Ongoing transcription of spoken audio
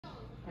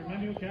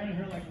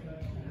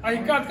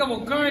Ricardo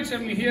Cavalcante,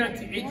 I'm here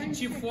at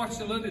ATT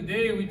Forte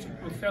Lauderdale with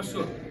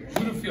Professor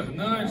Júlio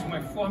Fernandes,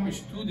 my former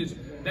student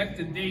back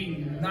the day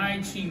in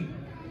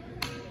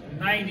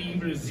 1990 in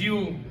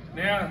Brazil.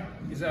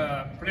 He's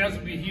a pleasure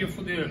to be here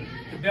for the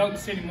belt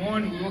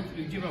ceremony.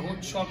 We give a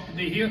workshop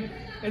today here.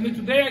 And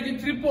today I did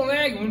triple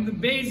leg, one of the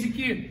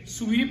basic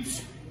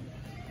sweeps.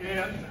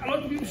 A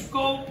lot of people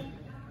call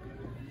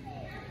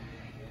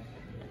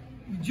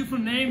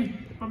different name.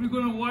 Probably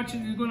gonna watch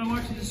it. You're gonna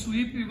watch the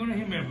sweep. You're gonna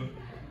remember.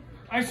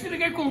 I see the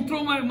guy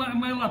control my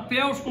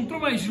lapels, control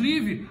my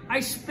sleeve. I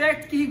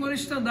expect he's gonna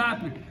stand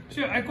up.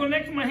 So I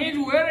connect my hand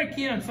where I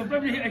can.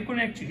 Sometimes I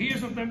connect here,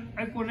 sometimes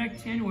I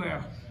connect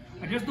anywhere.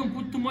 I just don't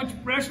put too much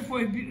pressure for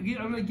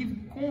him. I give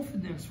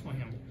confidence for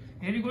him.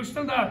 And he goes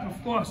stand up,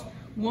 of course.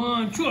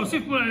 1, 2.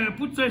 So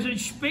put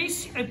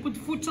space. I put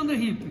foot on the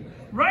hip.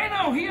 Right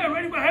now here,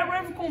 I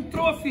have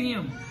control of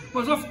him.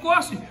 But of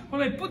course,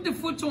 when I put the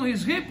foot on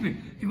his hip,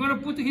 he's gonna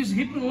put his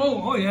hip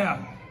low. Oh yeah.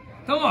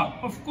 Então,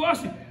 of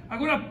course, I'm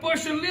gonna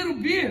push a little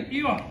bit. E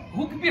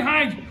hook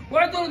behind.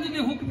 Why don't I do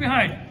the hook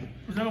behind?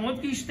 Because I don't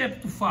want to step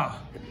too far.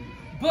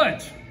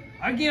 But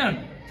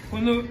again,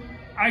 when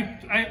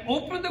I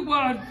open the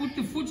guard, put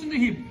the foot on the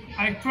hip,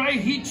 I try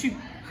hit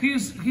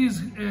his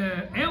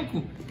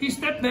ankle, he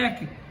step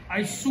back.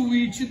 I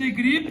switch the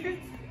grip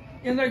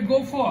and I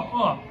go for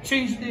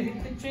change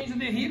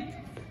the hip.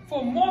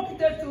 For mock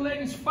that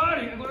leg is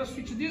firing, I'm gonna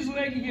switch this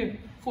leg here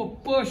for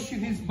push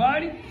his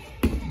body,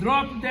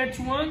 drop that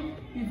one.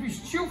 If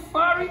it's still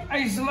firing,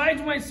 I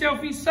slide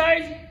myself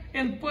inside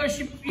and push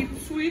it,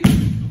 sweep.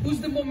 Use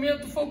the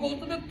momentum for go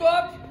to the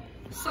top.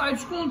 Side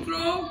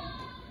control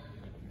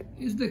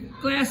is the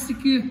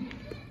classic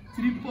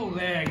triple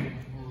leg.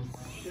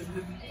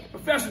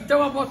 Professor,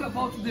 tell about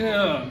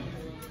the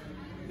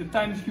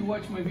times you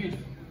watch my video.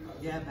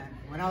 Yeah, man.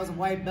 When I was a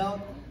white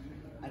belt,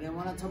 I didn't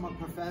want to tell my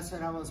professor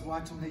that I was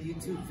watching the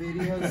YouTube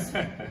videos,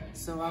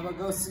 so I would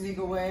go sneak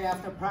away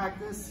after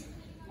practice.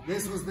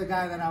 This was the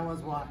guy that I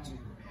was watching.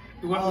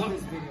 What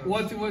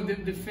was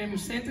the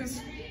famous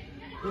sentence?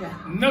 Yeah.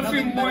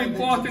 Nothing more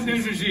important than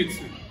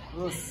jiu-jitsu.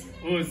 Us.